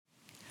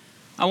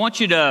I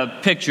want you to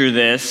picture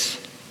this.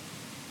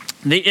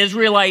 The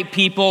Israelite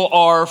people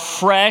are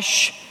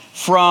fresh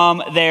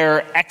from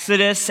their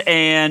exodus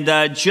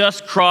and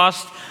just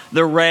crossed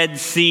the Red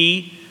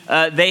Sea.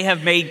 They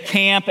have made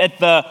camp at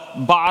the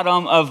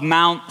bottom of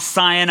Mount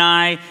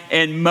Sinai,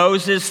 and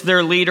Moses,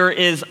 their leader,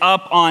 is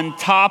up on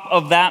top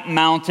of that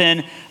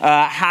mountain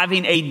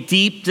having a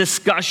deep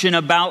discussion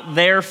about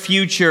their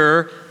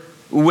future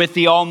with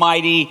the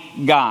Almighty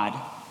God.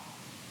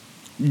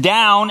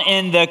 Down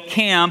in the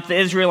camp, the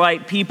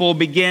Israelite people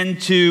begin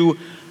to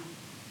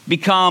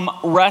become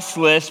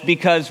restless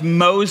because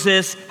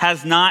Moses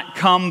has not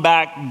come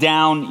back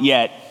down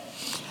yet.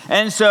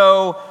 And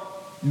so,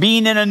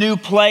 being in a new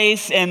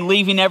place and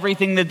leaving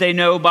everything that they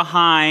know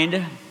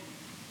behind,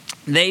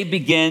 they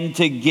begin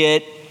to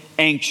get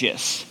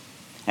anxious.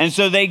 And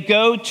so they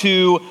go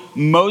to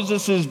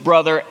Moses'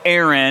 brother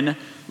Aaron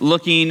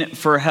looking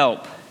for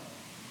help.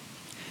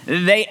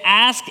 They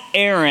ask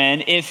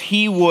Aaron if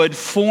he would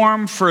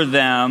form for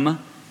them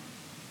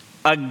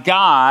a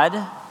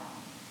god,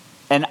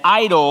 an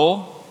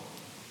idol,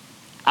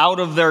 out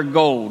of their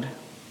gold.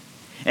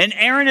 And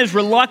Aaron is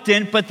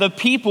reluctant, but the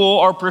people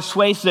are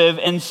persuasive,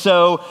 and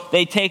so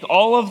they take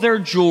all of their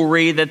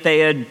jewelry that they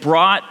had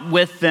brought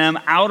with them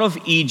out of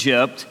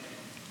Egypt,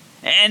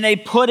 and they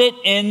put it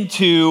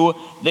into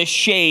the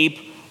shape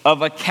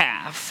of a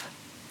calf.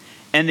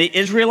 And the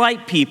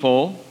Israelite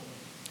people,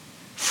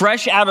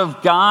 fresh out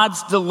of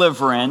God's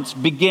deliverance,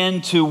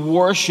 begin to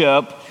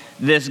worship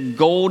this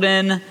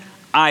golden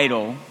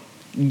idol,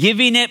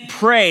 giving it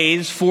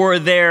praise for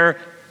their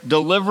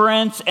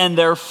deliverance and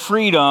their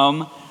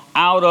freedom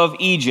out of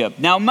Egypt.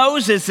 Now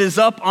Moses is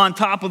up on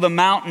top of the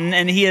mountain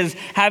and he is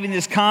having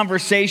this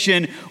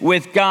conversation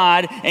with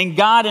God, and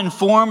God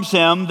informs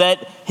him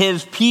that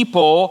his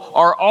people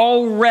are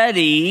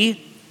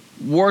already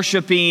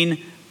worshiping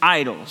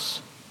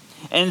idols.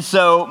 And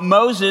so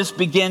Moses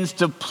begins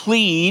to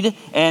plead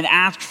and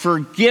ask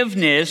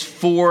forgiveness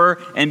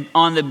for and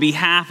on the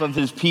behalf of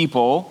his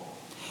people.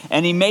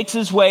 And he makes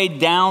his way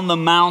down the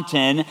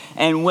mountain,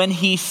 and when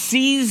he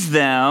sees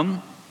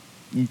them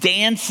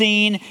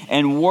dancing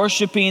and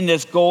worshiping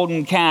this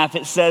golden calf,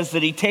 it says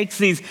that he takes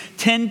these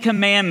 10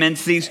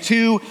 commandments, these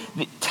 2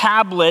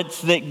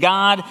 tablets that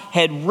God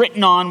had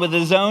written on with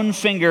his own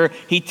finger,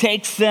 he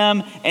takes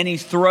them and he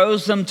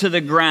throws them to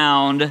the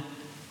ground,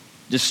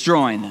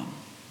 destroying them.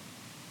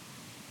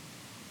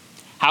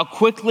 How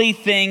quickly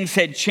things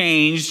had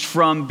changed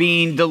from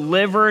being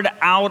delivered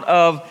out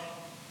of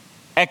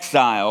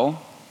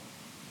exile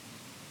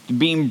to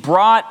being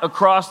brought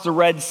across the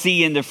Red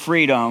Sea into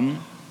freedom,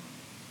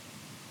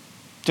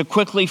 to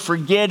quickly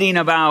forgetting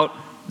about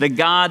the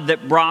God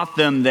that brought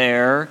them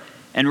there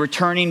and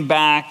returning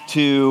back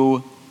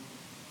to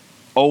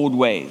old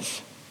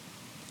ways.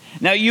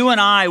 Now, you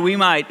and I, we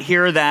might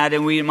hear that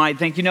and we might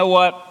think, you know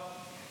what?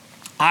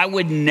 I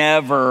would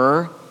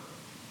never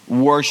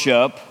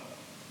worship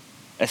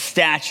a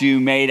statue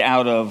made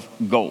out of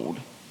gold.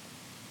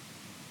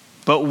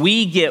 But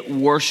we get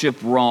worship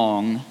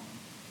wrong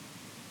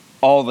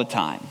all the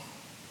time.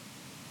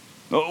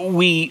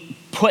 We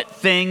put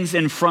things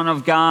in front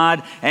of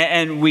God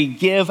and we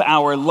give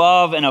our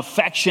love and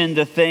affection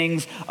to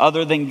things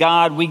other than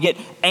God. We get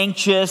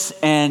anxious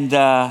and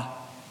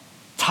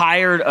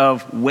tired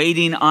of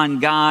waiting on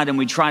God, and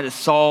we try to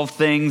solve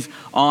things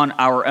on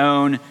our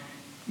own.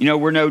 You know,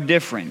 we're no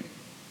different.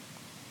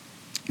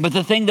 But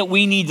the thing that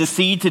we need to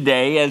see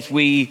today as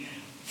we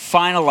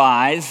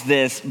finalize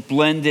this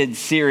blended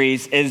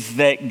series is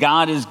that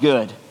God is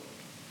good.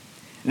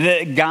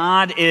 That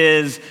God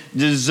is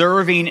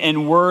deserving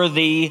and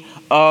worthy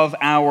of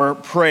our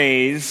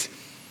praise.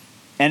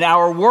 And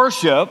our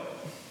worship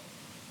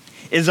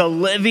is a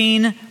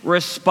living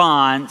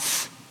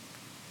response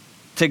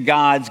to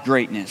God's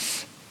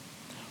greatness.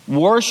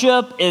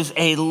 Worship is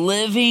a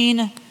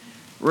living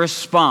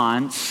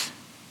response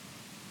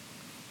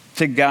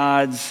to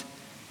God's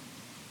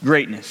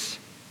greatness.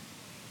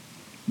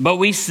 But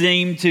we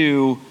seem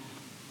to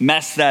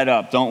mess that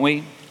up, don't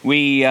we?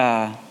 We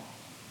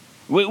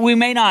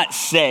may not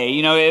say,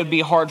 you know, it would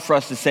be hard for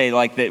us to say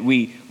like that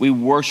we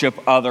worship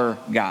other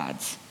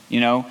gods, you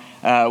know.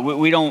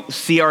 We don't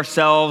see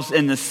ourselves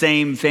in the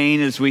same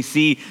vein as we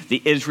see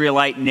the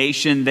Israelite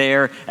nation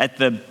there at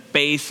the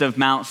base of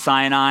Mount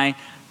Sinai.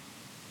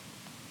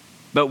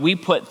 But we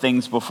put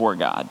things before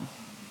God.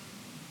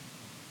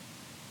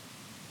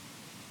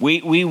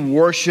 We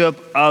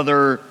worship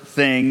other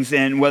things,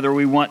 and whether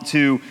we want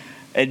to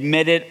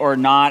admit it or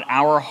not,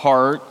 our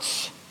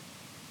hearts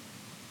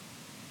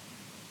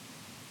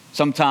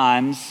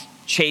sometimes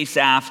chase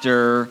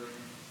after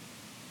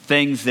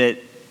things that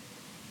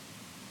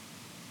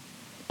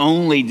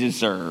only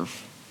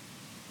deserve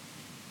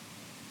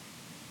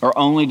or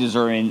only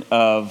deserving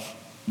of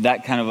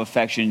that kind of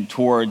affection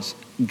towards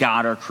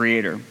God, our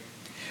Creator.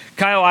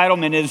 Kyle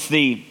Idleman is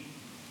the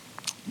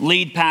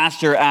lead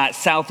pastor at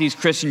Southeast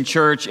Christian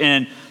Church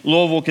in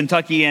Louisville,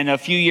 Kentucky, and a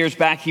few years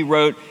back he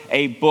wrote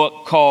a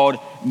book called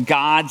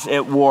Gods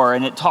at War.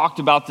 And it talked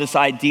about this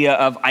idea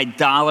of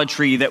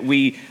idolatry that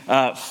we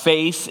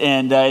face.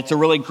 And it's a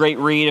really great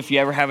read if you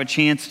ever have a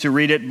chance to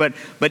read it. But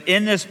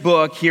in this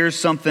book, here's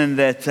something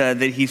that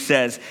he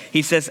says.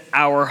 He says,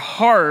 our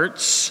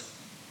hearts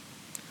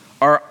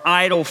are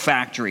idol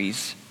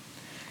factories,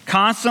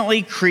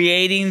 constantly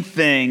creating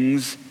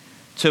things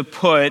to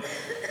put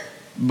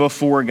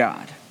before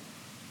God.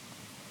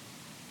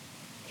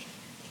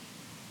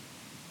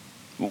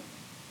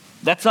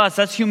 That's us.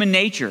 That's human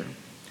nature.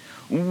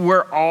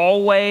 We're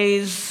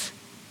always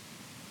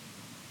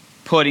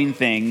putting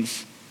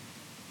things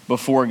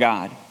before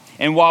God.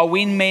 And while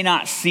we may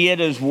not see it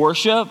as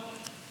worship,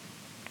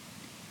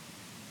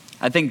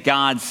 I think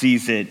God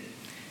sees it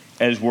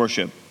as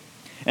worship.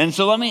 And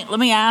so let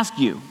me ask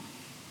you,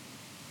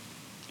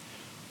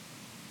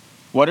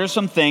 what are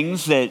some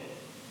things that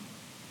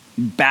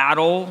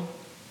battle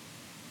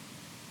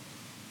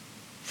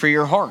for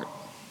your heart?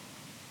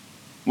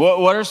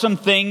 What are some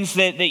things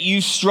that you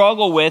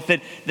struggle with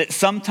that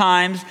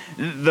sometimes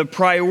the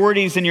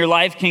priorities in your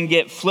life can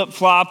get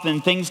flip-flopped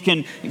and things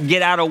can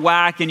get out of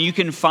whack and you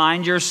can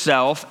find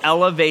yourself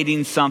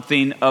elevating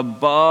something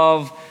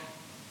above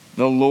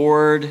the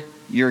Lord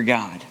your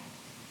God?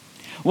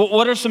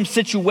 What are some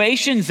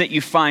situations that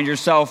you find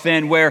yourself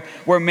in where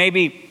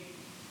maybe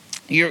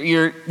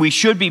we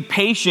should be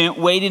patient,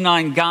 waiting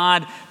on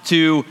God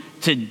to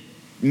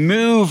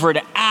move or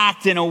to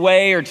act in a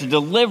way or to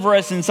deliver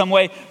us in some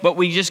way, but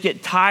we just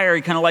get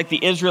tired, kind of like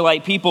the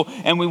Israelite people,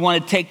 and we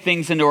want to take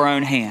things into our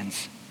own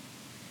hands?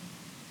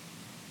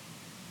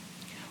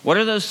 What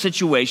are those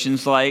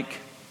situations like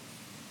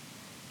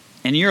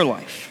in your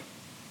life?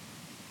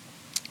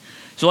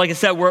 So like I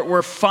said,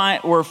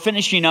 we're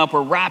finishing up,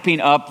 we're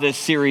wrapping up this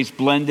series,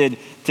 Blended,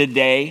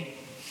 today.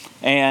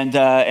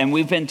 And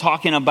we've been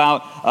talking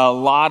about a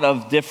lot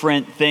of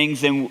different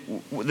things, and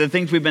the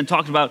things we've been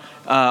talking about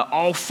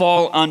all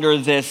fall under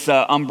this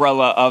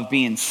umbrella of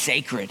being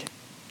sacred.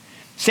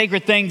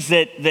 Sacred things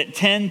that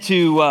tend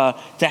to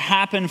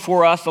happen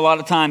for us a lot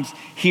of times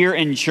here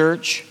in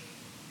church.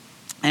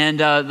 And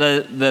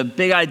the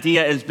big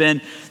idea has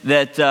been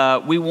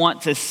that we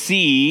want to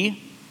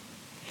see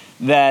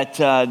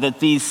that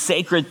these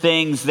sacred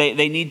things,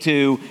 they need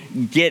to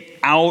get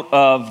out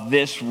of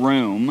this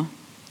room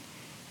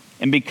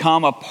and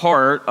become a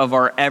part of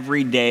our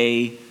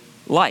everyday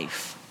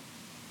life.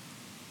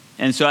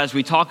 And so as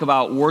we talk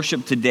about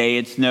worship today,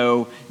 it's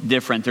no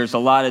different. There's a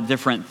lot of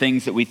different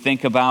things that we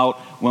think about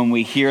when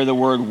we hear the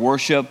word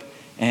worship.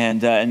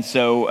 And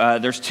so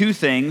there's two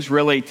things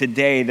really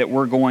today that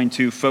we're going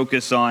to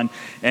focus on.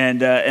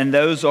 And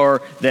those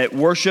are that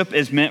worship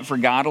is meant for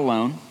God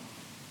alone.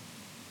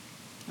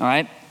 All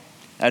right?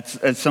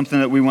 That's something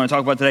that we want to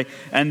talk about today.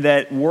 And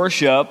that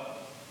worship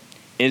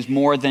is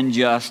more than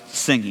just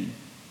singing.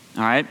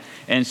 All right?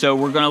 And so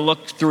we're going to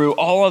look through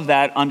all of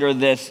that under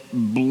this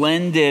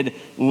blended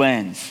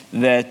lens,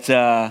 that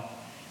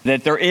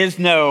there is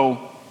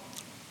no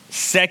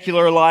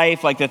secular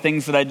life, like the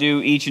things that I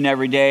do each and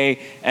every day,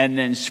 and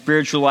then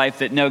spiritual life,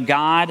 that no,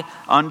 God,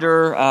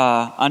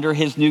 under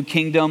his new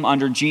kingdom,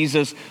 under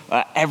Jesus,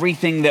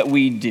 everything that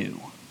we do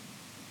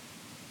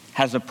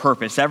has a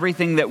purpose.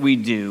 Everything that we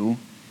do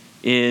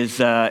is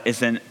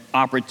an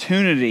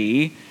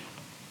opportunity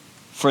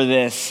for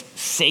this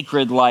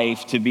sacred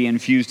life to be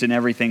infused in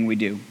everything we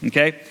do,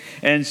 okay?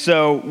 And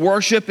so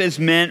worship is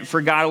meant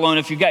for God alone.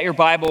 If you've got your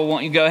Bible,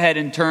 won't you go ahead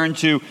and turn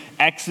to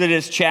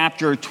Exodus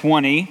chapter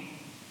 20.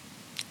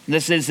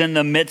 This is in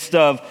the midst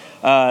of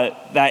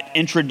that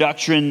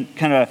introduction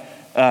kind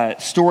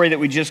of story that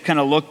we just kind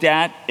of looked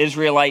at.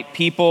 Israelite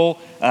people,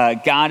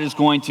 God is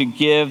going to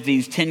give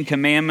these 10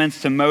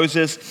 commandments to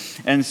Moses.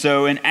 And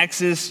so in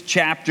Exodus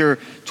chapter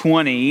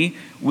 20,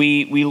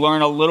 we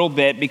learn a little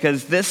bit,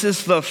 because this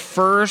is the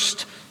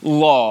first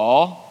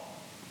law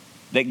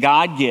that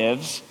God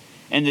gives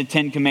in the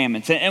 10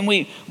 commandments. And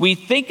we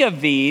think of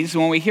these,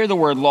 when we hear the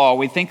word law,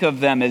 we think of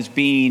them as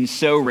being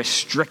so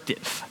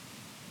restrictive.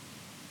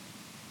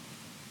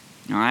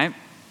 All right?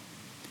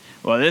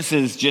 Well, this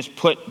is just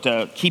put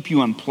to keep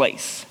you in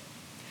place.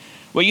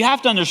 What you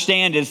have to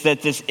understand is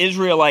that this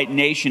Israelite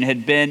nation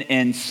had been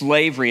in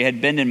slavery,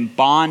 had been in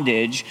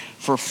bondage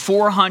for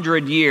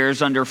 400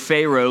 years under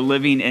Pharaoh,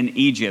 living in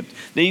Egypt.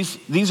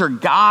 These are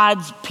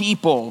God's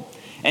people,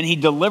 and he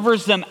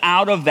delivers them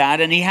out of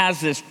that, and he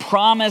has this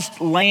promised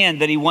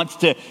land that he wants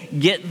to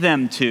get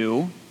them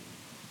to.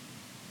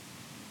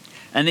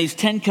 And these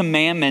 10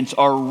 commandments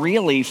are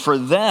really for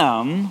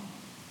them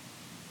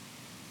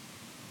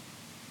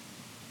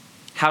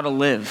how to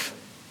live,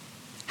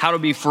 how to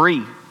be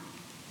free,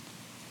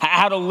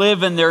 how to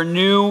live in their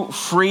new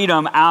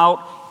freedom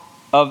out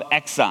of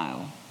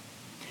exile.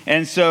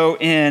 And so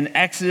in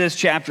Exodus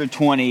chapter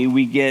 20,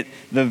 we get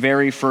the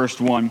very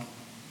first one.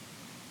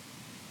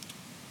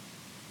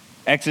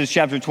 Exodus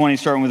chapter 20,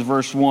 starting with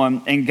verse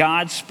 1. And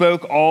God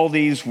spoke all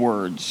these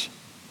words.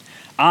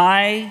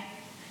 I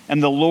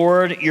am the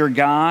Lord your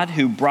God,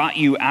 who brought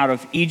you out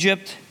of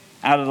Egypt,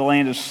 out of the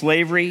land of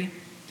slavery.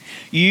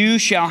 You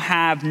shall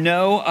have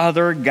no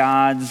other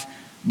gods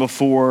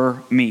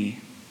before me.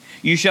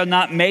 You shall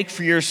not make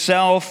for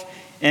yourself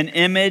an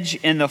image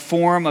in the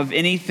form of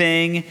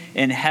anything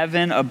in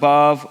heaven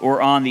above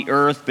or on the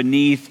earth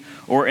beneath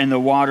or in the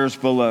waters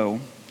below.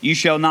 You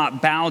shall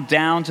not bow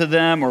down to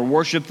them or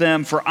worship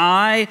them, for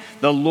I,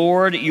 the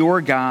Lord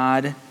your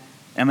God,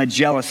 am a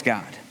jealous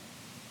God,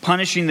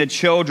 punishing the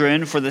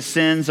children for the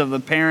sins of the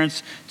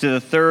parents to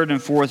the third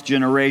and fourth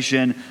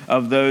generation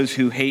of those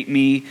who hate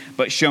me,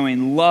 but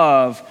showing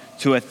love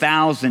to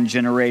 1,000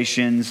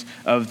 generations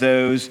of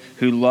those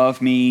who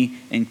love me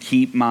and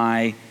keep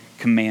my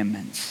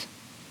commandments.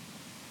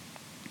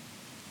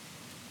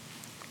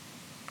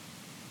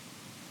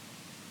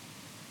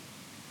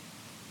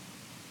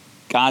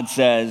 God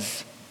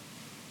says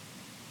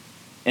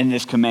in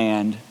this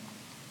command,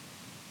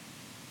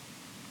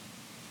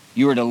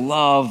 you are to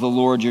love the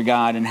Lord your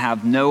God and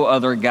have no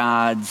other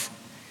gods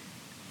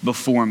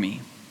before me.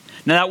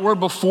 Now that word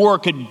before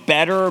could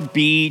better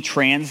be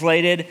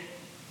translated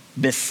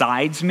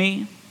besides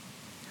me.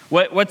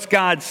 What's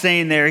God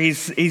saying there?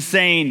 He's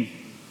saying,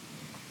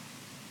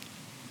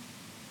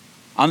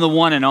 I'm the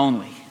one and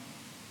only.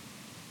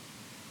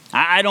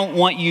 I don't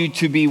want you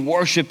to be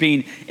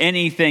worshiping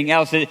anything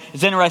else.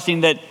 It's interesting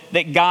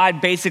that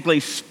God basically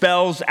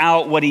spells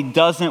out what he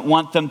doesn't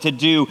want them to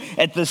do.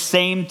 At the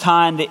same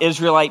time, the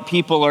Israelite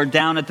people are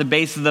down at the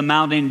base of the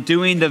mountain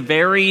doing the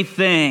very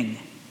thing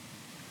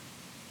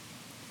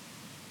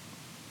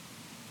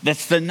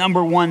that's the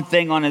number one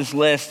thing on his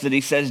list that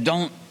he says,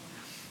 don't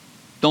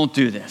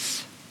do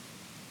this.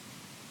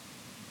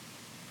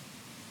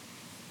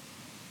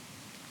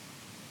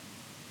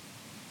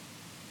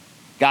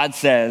 God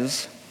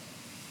says,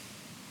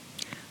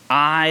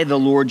 I, the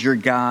Lord your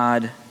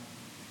God,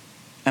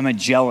 am a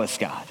jealous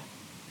God.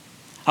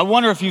 I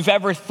wonder if you've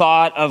ever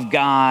thought of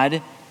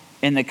God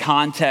in the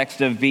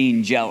context of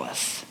being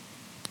jealous.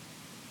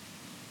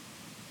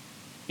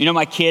 You know,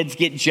 my kids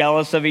get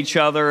jealous of each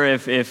other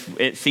if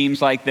it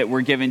seems like that we're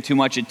giving too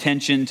much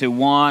attention to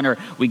one, or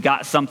we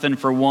got something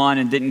for one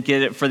and didn't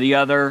get it for the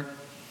other.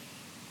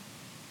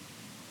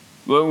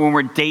 When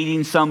we're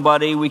dating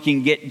somebody, we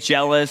can get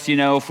jealous,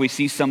 if we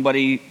see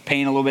somebody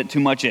paying a little bit too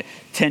much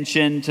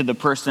attention to the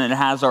person that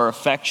has our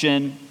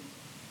affection.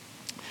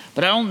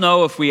 But I don't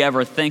know if we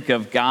ever think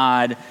of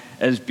God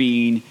as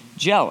being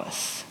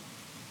jealous.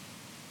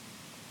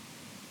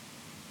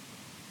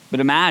 But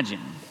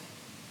imagine,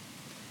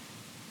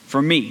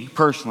 for me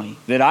personally,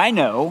 that I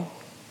know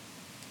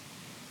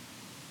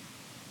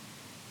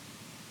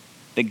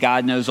that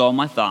God knows all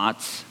my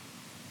thoughts.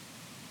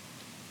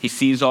 He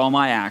sees all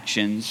my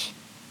actions.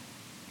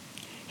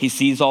 He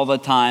sees all the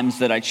times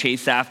that I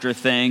chase after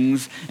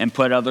things and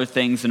put other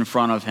things in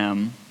front of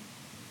him.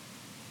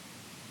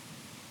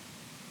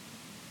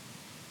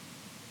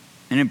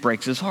 And it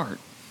breaks his heart.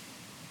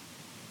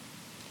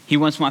 He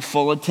wants my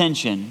full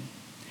attention.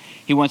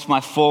 He wants my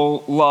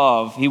full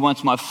love. He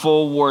wants my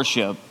full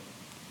worship.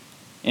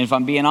 And if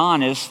I'm being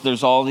honest,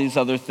 there's all these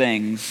other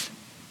things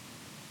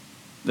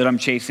that I'm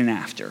chasing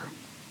after.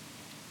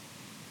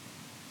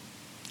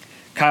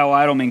 Kyle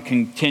Idleman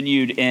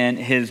continued in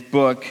his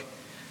book,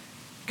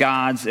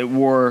 Gods at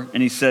War,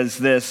 and he says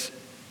this: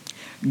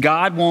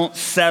 God won't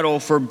settle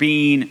for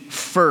being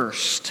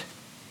first.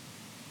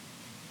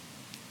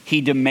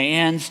 He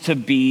demands to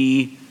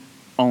be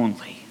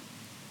only.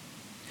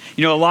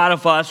 A lot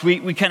of us,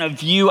 we kind of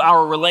view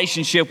our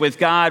relationship with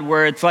God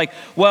where it's like,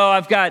 well,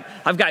 I've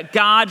got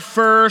God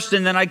first,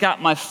 and then I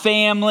got my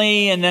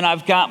family, and then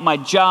I've got my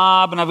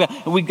job, and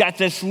we've got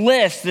this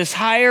list, this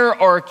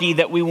hierarchy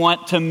that we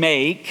want to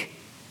make.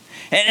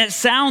 And it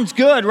sounds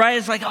good, right?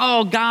 It's like,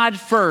 oh, God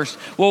first.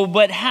 Well,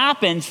 what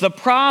happens, the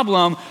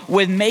problem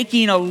with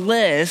making a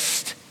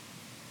list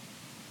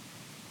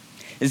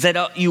is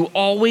that you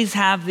always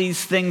have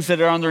these things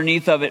that are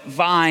underneath of it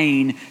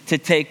vying to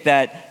take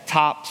that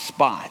top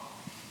spot.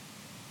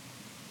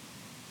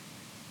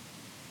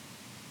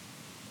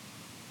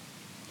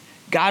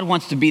 God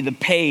wants to be the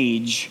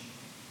page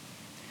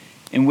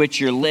in which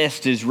your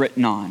list is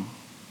written on.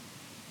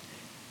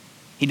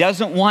 He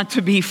doesn't want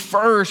to be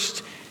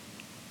first.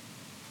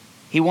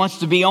 He wants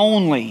to be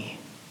only.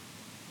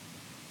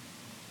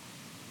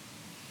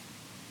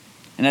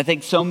 And I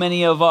think so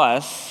many of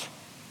us,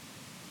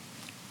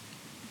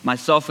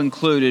 myself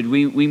included,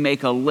 we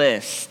make a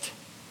list.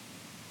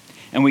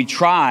 And we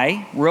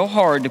try real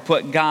hard to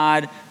put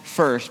God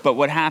first. But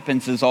what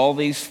happens is all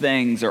these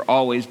things are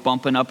always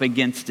bumping up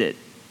against it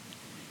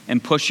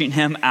and pushing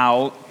him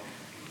out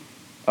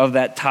of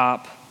that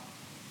top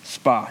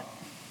spot.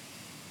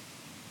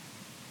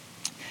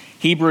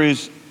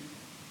 Hebrews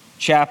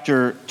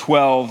chapter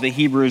 12, the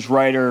Hebrews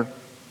writer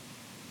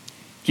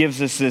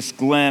gives us this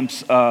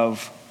glimpse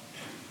of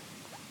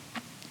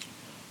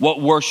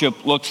what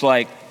worship looks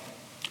like.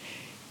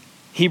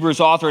 Hebrews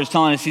author is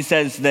telling us, he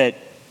says that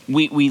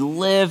we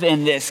live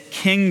in this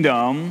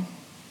kingdom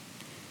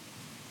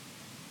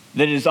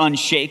that is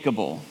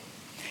unshakable.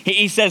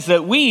 He says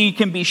that we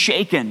can be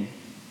shaken.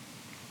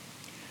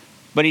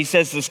 But he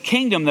says this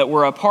kingdom that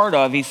we're a part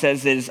of, he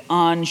says, is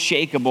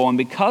unshakable. And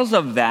because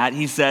of that,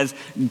 he says,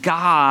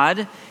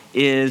 God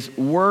is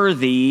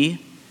worthy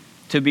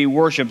to be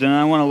worshiped. And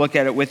I want to look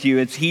at it with you.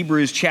 It's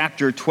Hebrews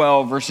chapter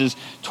 12, verses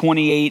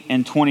 28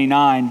 and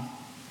 29.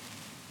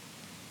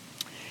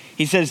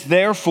 He says,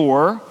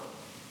 "Therefore,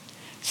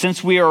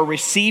 since we are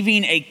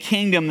receiving a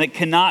kingdom that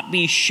cannot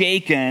be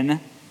shaken,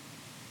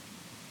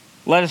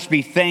 let us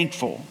be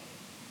thankful,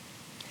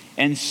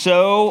 and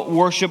so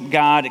worship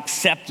God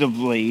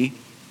acceptably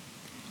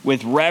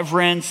with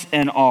reverence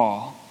and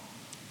awe.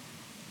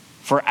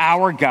 For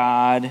our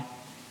God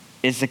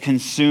is a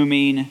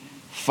consuming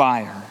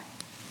fire."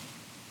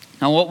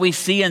 Now, what we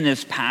see in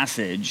this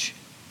passage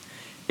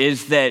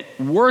is that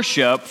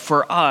worship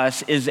for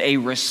us is a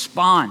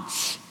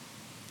response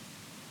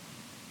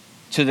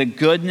to the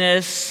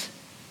goodness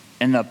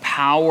and the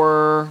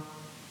power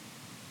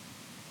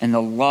and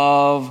the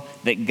love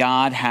that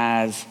God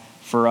has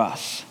for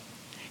us.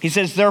 He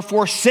says,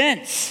 therefore,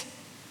 since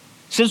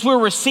we're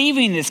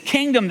receiving this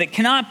kingdom that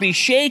cannot be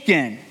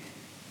shaken,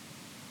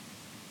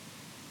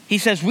 he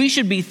says we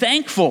should be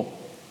thankful.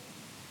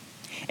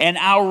 And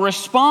our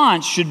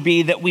response should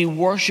be that we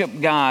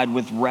worship God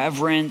with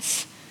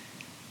reverence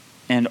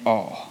and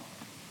awe.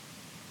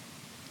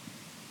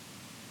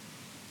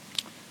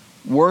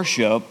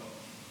 Worship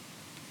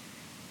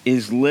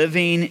is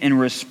living in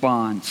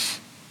response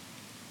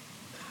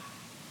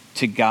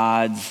to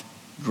God's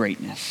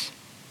greatness.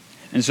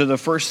 And so the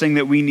first thing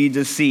that we need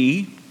to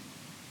see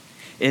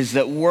is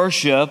that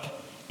worship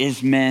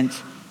is meant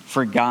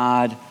for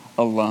God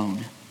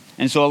alone.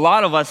 And so a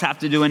lot of us have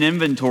to do an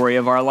inventory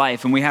of our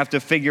life, and we have to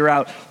figure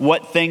out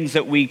what things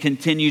that we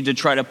continue to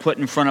try to put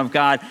in front of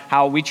God,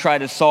 how we try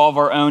to solve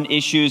our own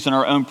issues and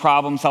our own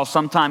problems, how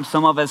sometimes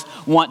some of us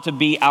want to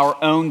be our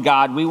own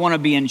God. We want to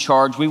be in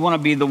charge. We want to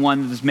be the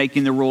one that's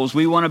making the rules.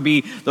 We want to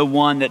be the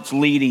one that's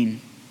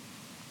leading.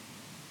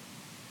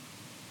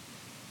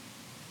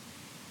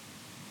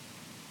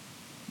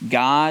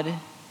 God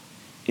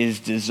is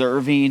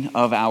deserving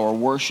of our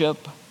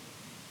worship.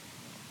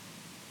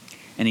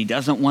 And he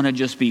doesn't want to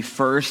just be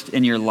first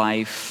in your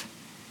life.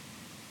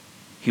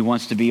 He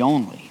wants to be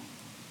only.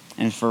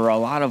 And for a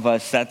lot of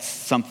us, that's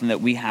something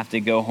that we have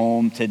to go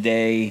home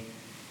today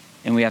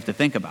and we have to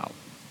think about.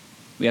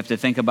 We have to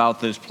think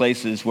about those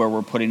places where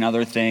we're putting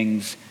other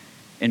things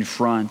in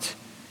front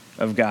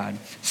of God.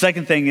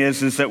 Second thing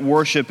is that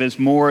worship is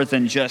more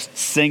than just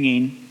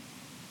singing.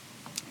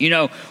 You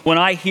know, when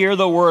I hear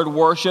the word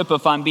worship,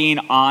 if I'm being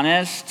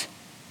honest,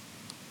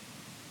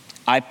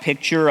 I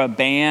picture a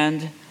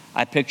band.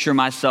 I picture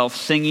myself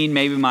singing.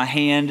 Maybe my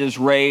hand is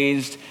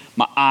raised.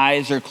 My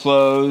eyes are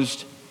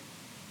closed.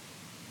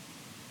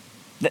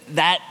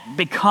 That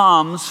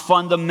becomes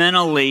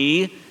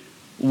fundamentally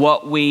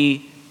what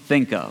we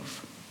think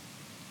of.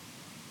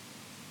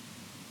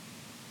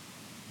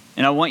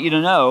 And I want you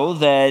to know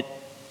that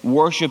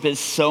worship is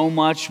so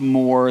much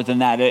more than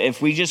that.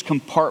 If we just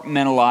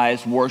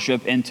compartmentalize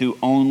worship into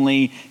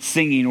only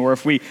singing, or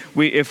if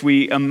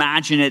we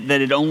imagine it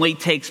that it only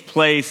takes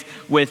place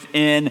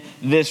within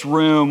this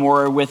room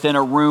or within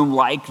a room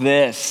like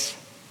this,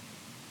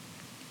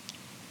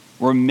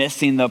 we're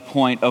missing the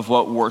point of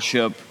what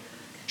worship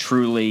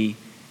truly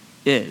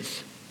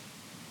is.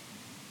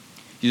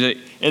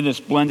 In this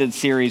blended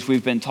series,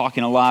 we've been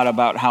talking a lot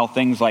about how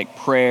things like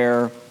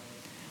prayer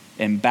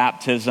and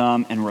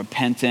baptism and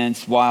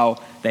repentance,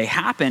 while they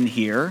happen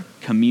here,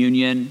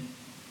 communion,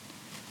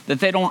 that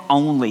they don't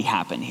only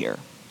happen here.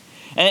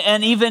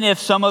 And even if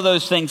some of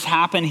those things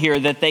happen here,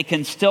 that they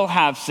can still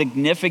have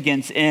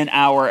significance in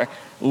our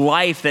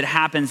life that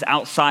happens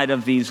outside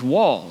of these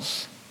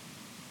walls.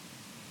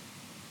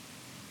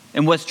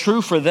 And what's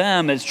true for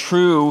them is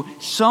true,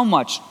 so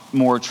much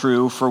more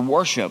true for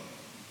worship.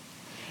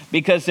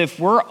 Because if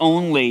we're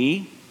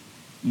only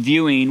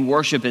viewing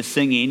worship as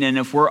singing, and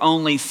if we're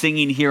only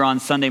singing here on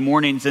Sunday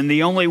mornings, and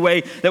the only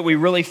way that we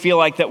really feel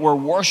like that we're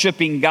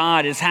worshiping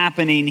God is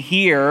happening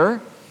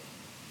here,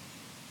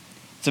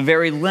 it's a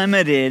very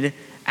limited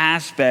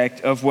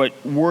aspect of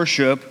what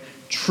worship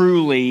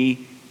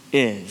truly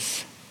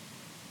is.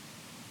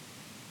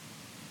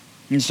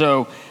 And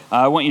so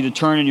I want you to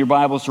turn in your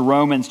Bibles to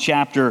Romans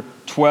chapter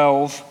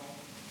 12.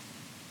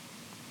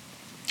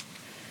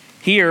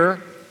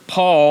 Here,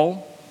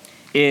 Paul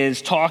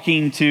is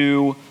talking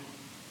to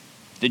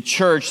the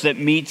church that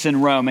meets in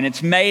Rome, and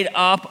it's made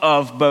up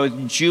of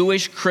both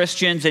Jewish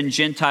Christians and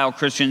Gentile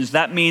Christians.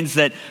 That means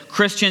that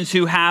Christians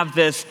who have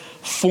this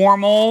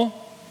formal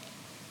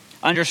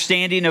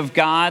understanding of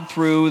God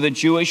through the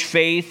Jewish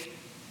faith,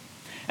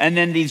 and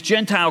then these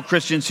Gentile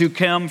Christians who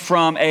come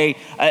from a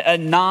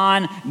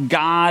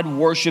non-God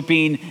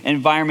worshiping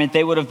environment.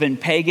 They would have been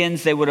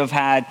pagans. They would have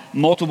had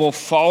multiple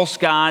false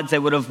gods. They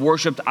would have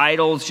worshiped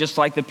idols just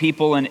like the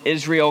people in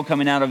Israel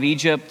coming out of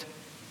Egypt.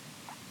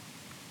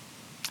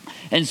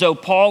 And so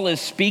Paul is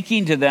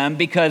speaking to them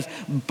because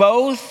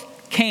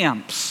both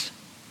camps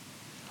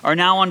are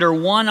now under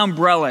one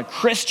umbrella,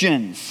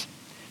 Christians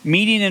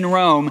meeting in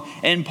Rome,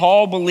 and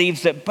Paul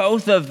believes that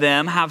both of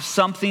them have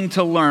something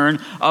to learn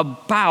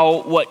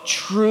about what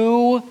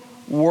true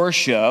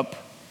worship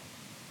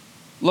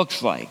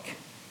looks like.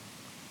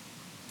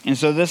 And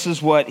so this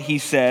is what he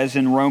says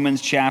in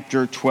Romans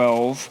chapter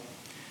 12,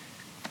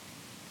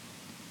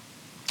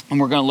 And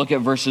we're going to look at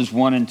verses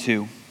 1 and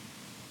 2.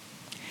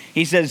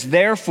 He says,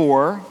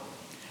 "Therefore,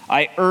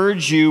 I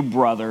urge you,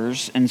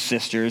 brothers and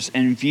sisters,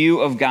 in view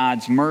of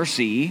God's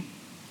mercy,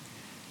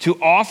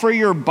 to offer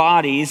your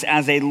bodies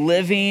as a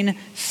living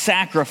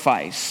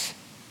sacrifice,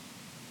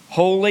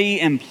 holy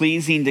and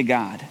pleasing to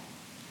God.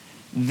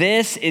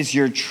 This is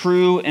your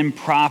true and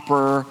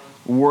proper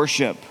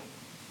worship.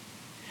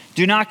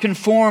 Do not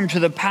conform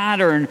to the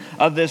pattern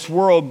of this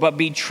world, but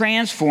be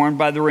transformed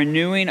by the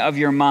renewing of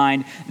your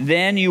mind.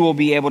 Then you will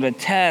be able to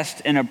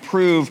test and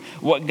approve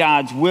what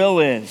God's will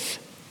is,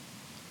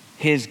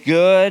 his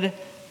good,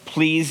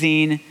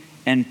 pleasing,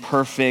 and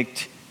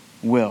perfect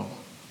will."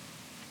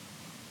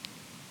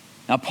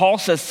 Now, Paul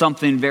says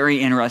something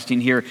very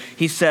interesting here.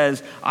 He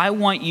says, I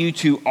want you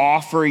to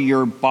offer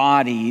your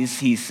bodies,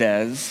 he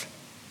says,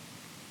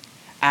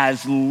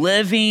 as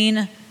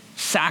living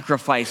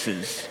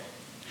sacrifices.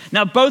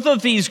 Now, both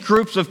of these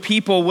groups of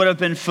people would have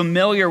been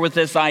familiar with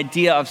this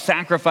idea of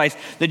sacrifice.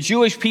 The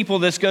Jewish people,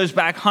 this goes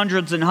back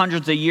hundreds and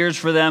hundreds of years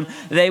for them.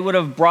 They would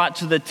have brought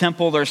to the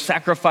temple their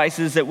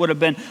sacrifices. It would have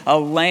been a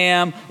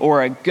lamb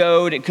or a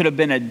goat. It could have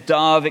been a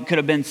dove. It could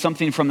have been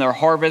something from their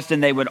harvest.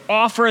 And they would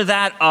offer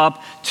that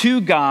up to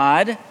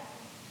God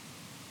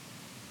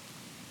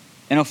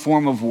in a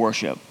form of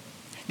worship.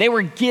 They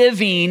were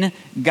giving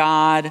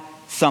God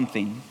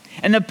something.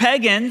 And the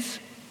pagans,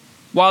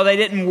 while they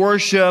didn't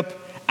worship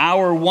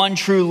our one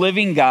true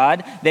living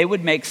God, they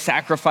would make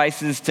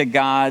sacrifices to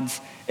gods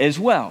as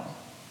well.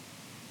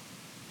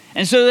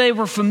 And so they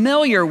were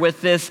familiar with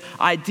this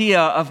idea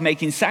of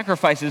making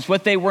sacrifices.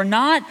 What they were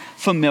not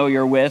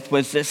familiar with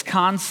was this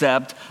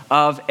concept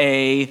of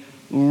a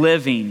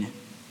living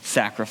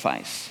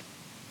sacrifice.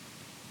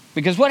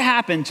 Because what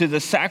happened to the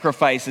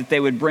sacrifice that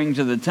they would bring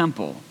to the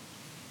temple?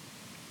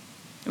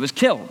 It was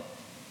killed.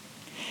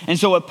 And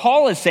so what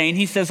Paul is saying,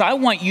 he says, I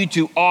want you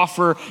to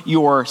offer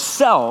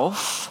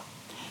yourself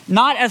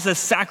not as a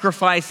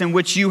sacrifice in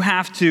which you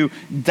have to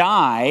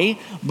die,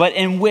 but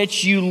in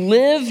which you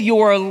live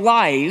your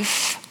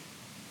life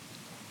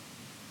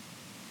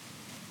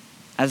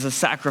as a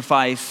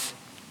sacrifice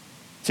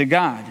to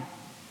God.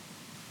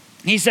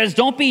 He says,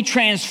 don't be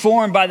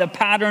transformed by the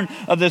pattern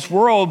of this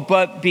world,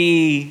 but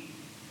he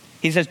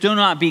says, do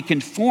not be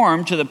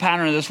conformed to the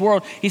pattern of this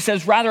world. He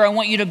says, rather, I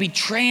want you to be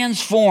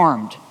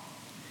transformed.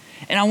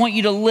 And I want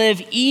you to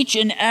live each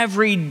and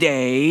every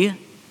day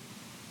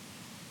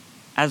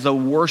as a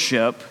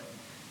worship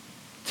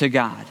to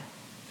God.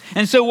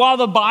 And so while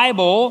the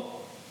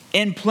Bible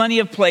in plenty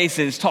of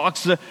places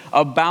talks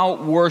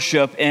about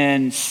worship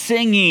and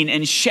singing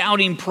and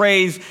shouting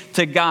praise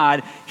to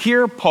God,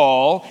 here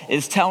Paul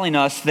is telling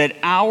us that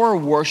our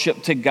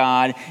worship to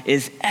God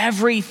is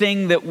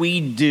everything that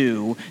we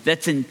do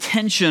that's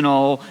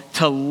intentional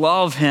to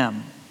love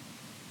him.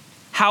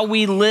 How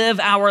we live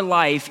our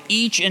life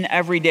each and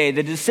every day,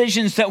 the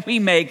decisions that we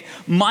make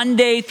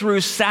Monday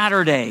through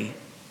Saturday.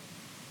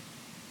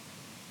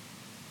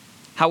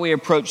 How we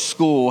approach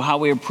school, how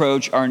we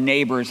approach our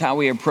neighbors, how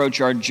we approach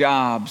our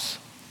jobs,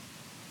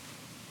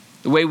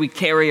 the way we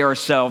carry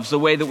ourselves, the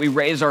way that we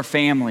raise our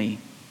family.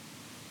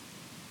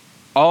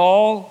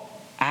 All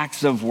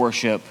acts of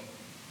worship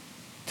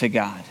to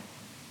God.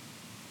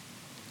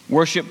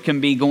 Worship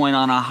can be going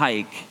on a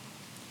hike.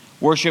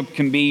 Worship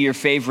can be your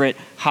favorite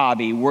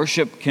hobby.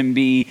 Worship can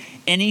be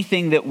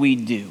anything that we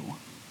do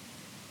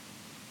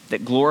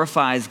that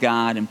glorifies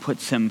God and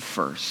puts him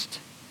first,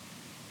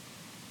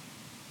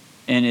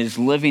 and is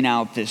living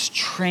out this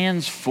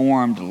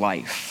transformed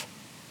life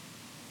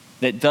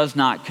that does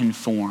not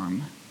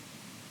conform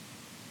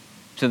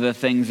to the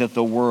things that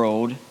the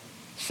world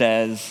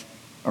says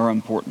are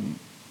important.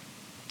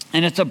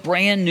 And it's a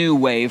brand new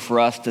way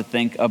for us to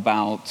think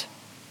about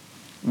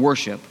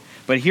worship.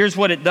 But here's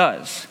what it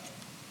does.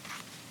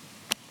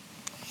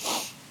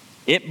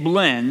 It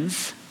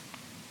blends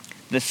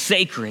the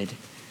sacred,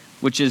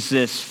 which is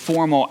this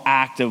formal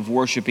act of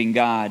worshiping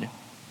God,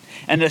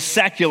 and the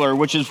secular,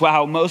 which is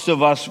how most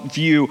of us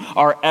view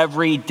our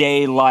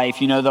everyday life,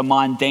 the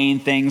mundane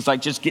things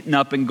like just getting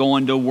up and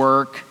going to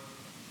work.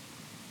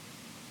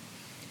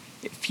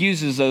 It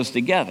fuses those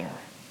together.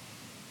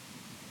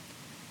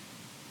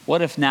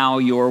 What if now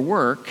your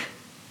work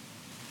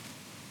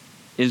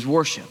is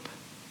worship?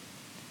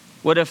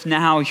 What if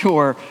now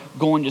you're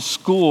going to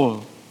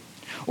school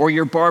or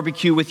your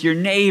barbecue with your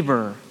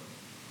neighbor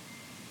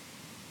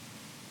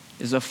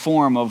is a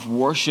form of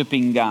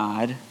worshiping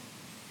God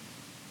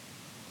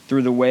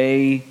through the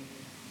way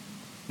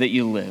that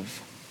you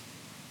live?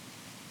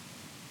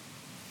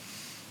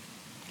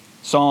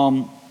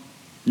 Psalm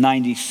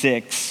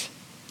 96,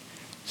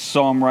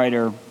 psalm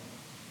writer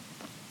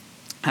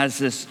has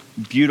this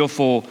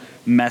beautiful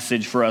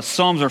message for us.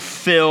 Psalms are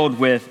filled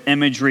with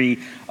imagery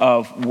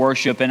of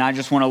worship, and I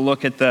just want to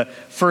look at the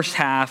first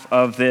half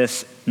of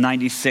this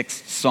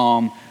 96th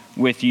psalm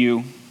with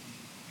you.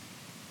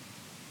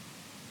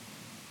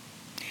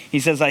 He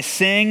says, I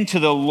sing to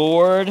the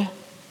Lord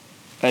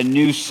a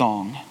new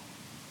song.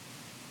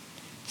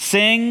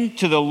 Sing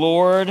to the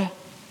Lord,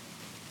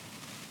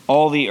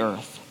 all the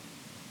earth.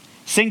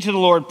 Sing to the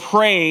Lord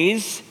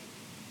praise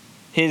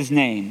his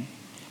name.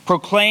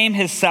 Proclaim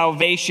his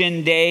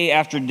salvation day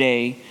after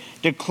day.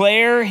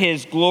 Declare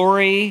his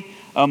glory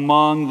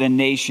among the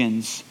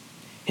nations,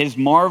 his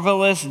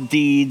marvelous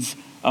deeds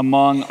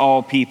among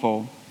all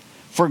people.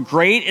 For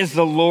great is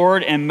the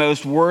Lord and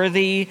most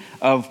worthy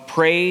of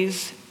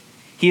praise.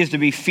 He is to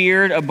be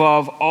feared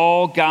above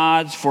all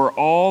gods, for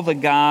all the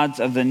gods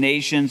of the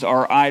nations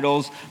are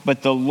idols,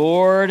 but the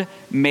Lord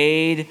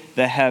made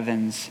the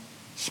heavens.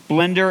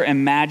 Splendor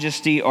and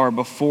majesty are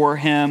before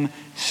him.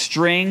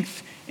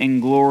 Strength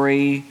and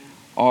glory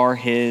are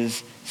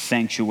his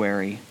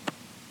sanctuary.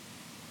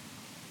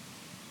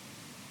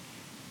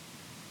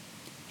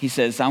 He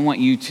says, I want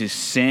you to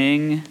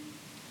sing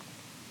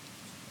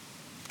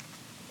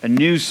a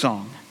new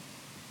song.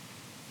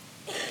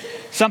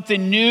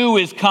 Something new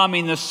is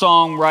coming, the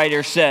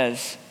songwriter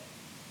says.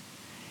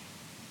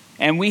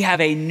 And we have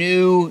a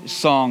new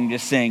song to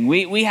sing.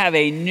 We have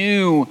a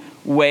new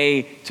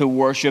way to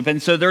worship.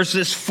 And so there's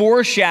this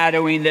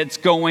foreshadowing that's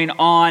going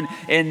on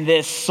in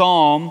this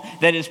psalm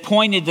that is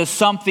pointed to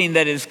something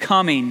that is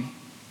coming.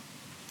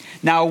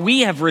 Now,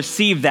 we have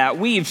received that.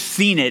 We've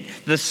seen it.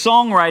 The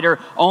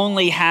songwriter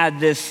only had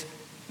this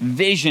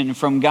vision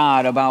from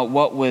God about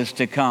what was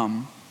to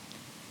come.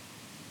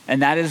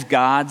 And that is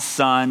God's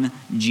Son,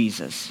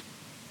 Jesus.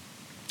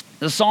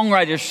 The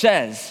songwriter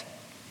says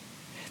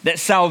that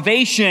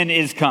salvation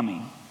is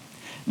coming.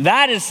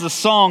 That is the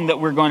song that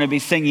we're going to be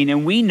singing.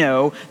 And we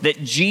know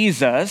that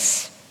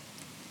Jesus,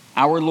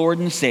 our Lord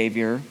and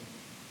Savior,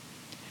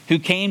 who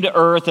came to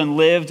earth and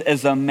lived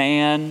as a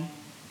man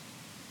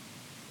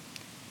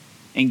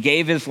and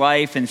gave his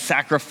life and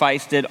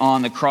sacrificed it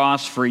on the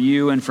cross for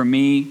you and for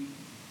me,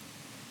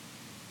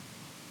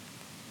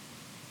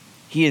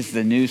 he is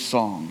the new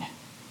song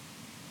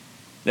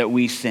that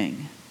we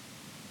sing.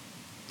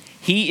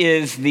 He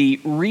is the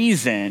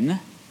reason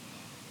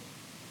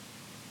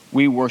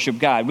we worship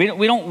God.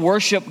 We don't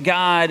worship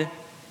God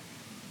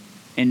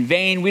in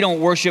vain. We don't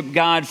worship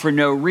God for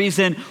no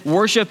reason.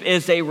 Worship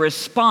is a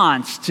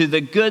response to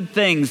the good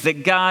things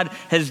that God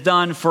has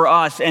done for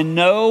us. And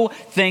no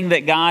thing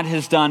that God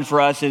has done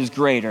for us is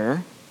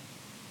greater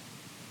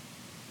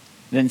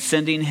than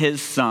sending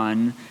his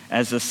Son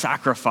as a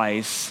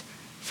sacrifice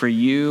for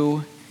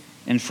you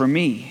and for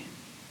me.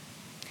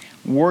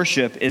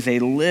 Worship is a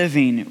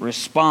living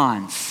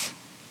response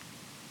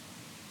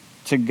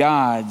to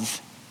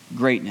God's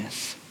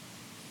greatness.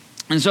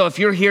 And so if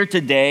you're here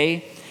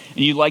today and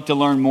you'd like to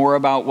learn more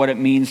about what it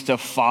means to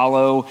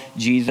follow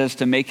Jesus,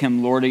 to make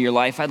him Lord of your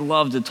life, I'd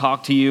love to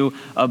talk to you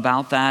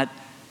about that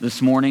this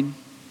morning.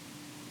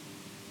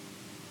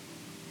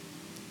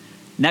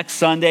 Next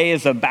Sunday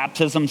is a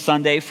baptism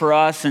Sunday for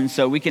us, and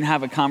so we can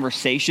have a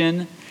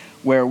conversation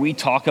where we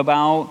talk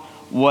about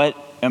what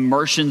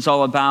immersion's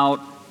all about,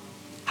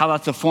 how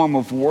that's a form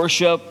of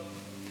worship,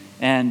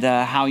 and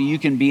how you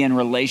can be in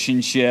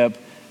relationship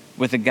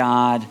with a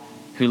God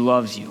who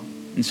loves you.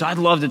 And so I'd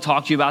love to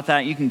talk to you about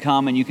that. You can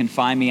come and you can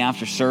find me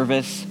after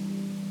service.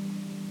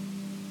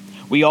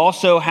 We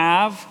also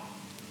have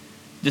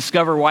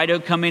Discover White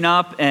Oak coming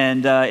up,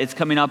 and it's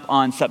coming up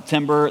on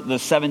September the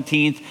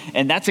 17th.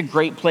 And that's a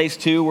great place,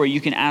 too, where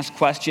you can ask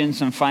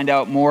questions and find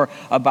out more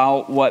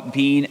about what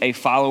being a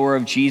follower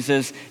of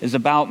Jesus is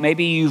about.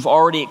 Maybe you've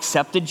already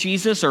accepted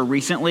Jesus or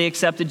recently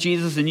accepted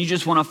Jesus, and you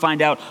just want to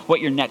find out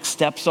what your next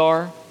steps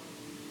are,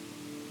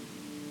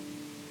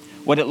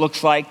 what it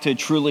looks like to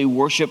truly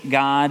worship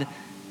God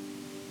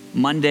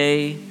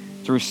Monday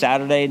through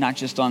Saturday, not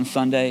just on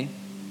Sunday.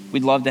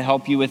 We'd love to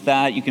help you with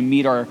that. You can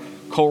meet our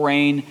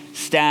Coleraine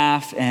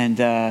staff and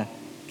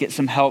get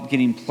some help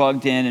getting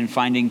plugged in and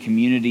finding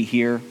community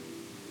here.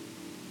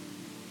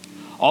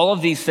 All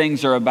of these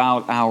things are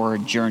about our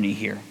journey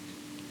here,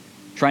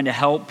 trying to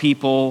help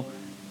people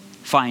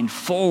find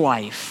full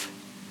life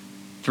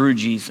through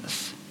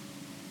Jesus.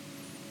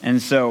 And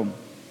so,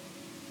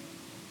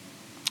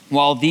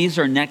 while these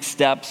are next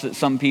steps that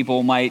some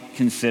people might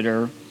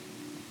consider,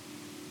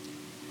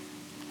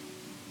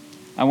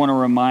 I want to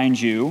remind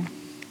you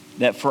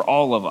that for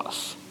all of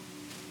us,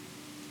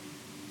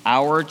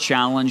 our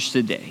challenge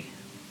today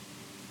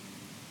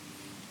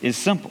is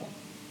simple.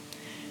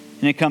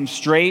 And it comes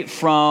straight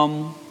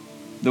from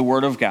the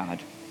Word of God.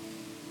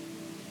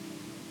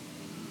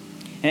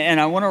 And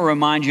I want to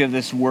remind you of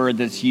this word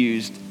that's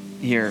used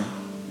here.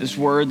 This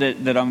word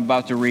that I'm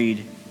about to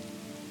read.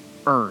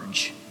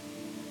 Urge.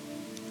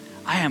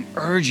 I am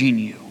urging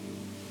you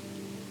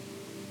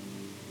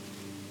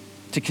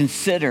to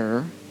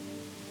consider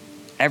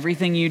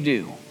everything you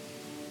do.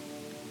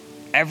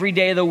 Every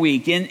day of the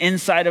week,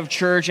 inside of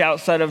church,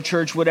 outside of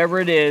church, whatever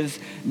it is,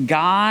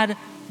 God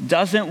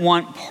doesn't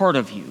want part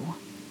of you.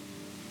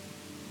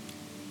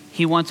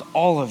 He wants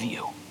all of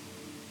you.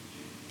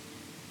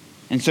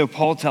 And so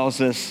Paul tells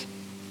us,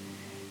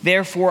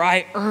 therefore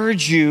I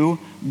urge you,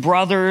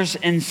 brothers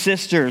and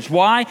sisters.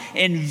 Why?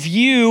 In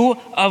view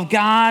of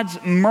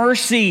God's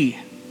mercy,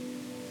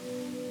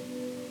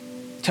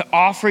 to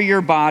offer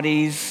your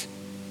bodies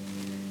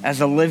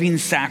as a living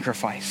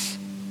sacrifice,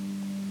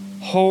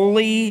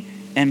 holy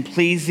and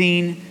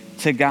pleasing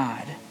to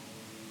God.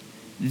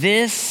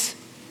 This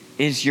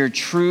is your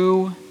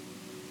true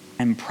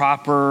and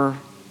proper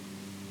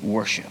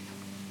worship.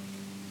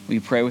 Will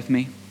you pray with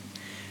me?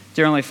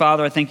 Dear Heavenly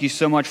Father, I thank you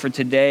so much for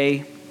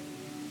today.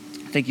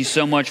 Thank you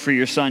so much for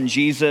your son,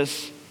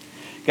 Jesus.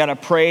 God, I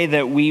pray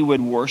that we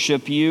would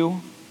worship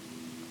you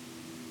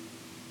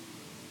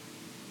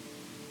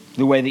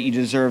the way that you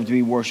deserve to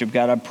be worshiped.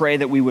 God, I pray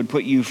that we would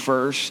put you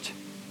first.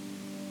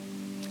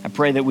 I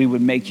pray that we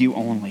would make you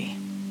only.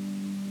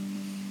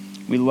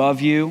 We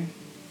love you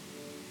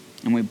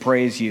and we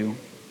praise you.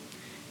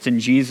 It's in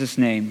Jesus'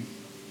 name,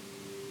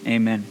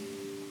 amen.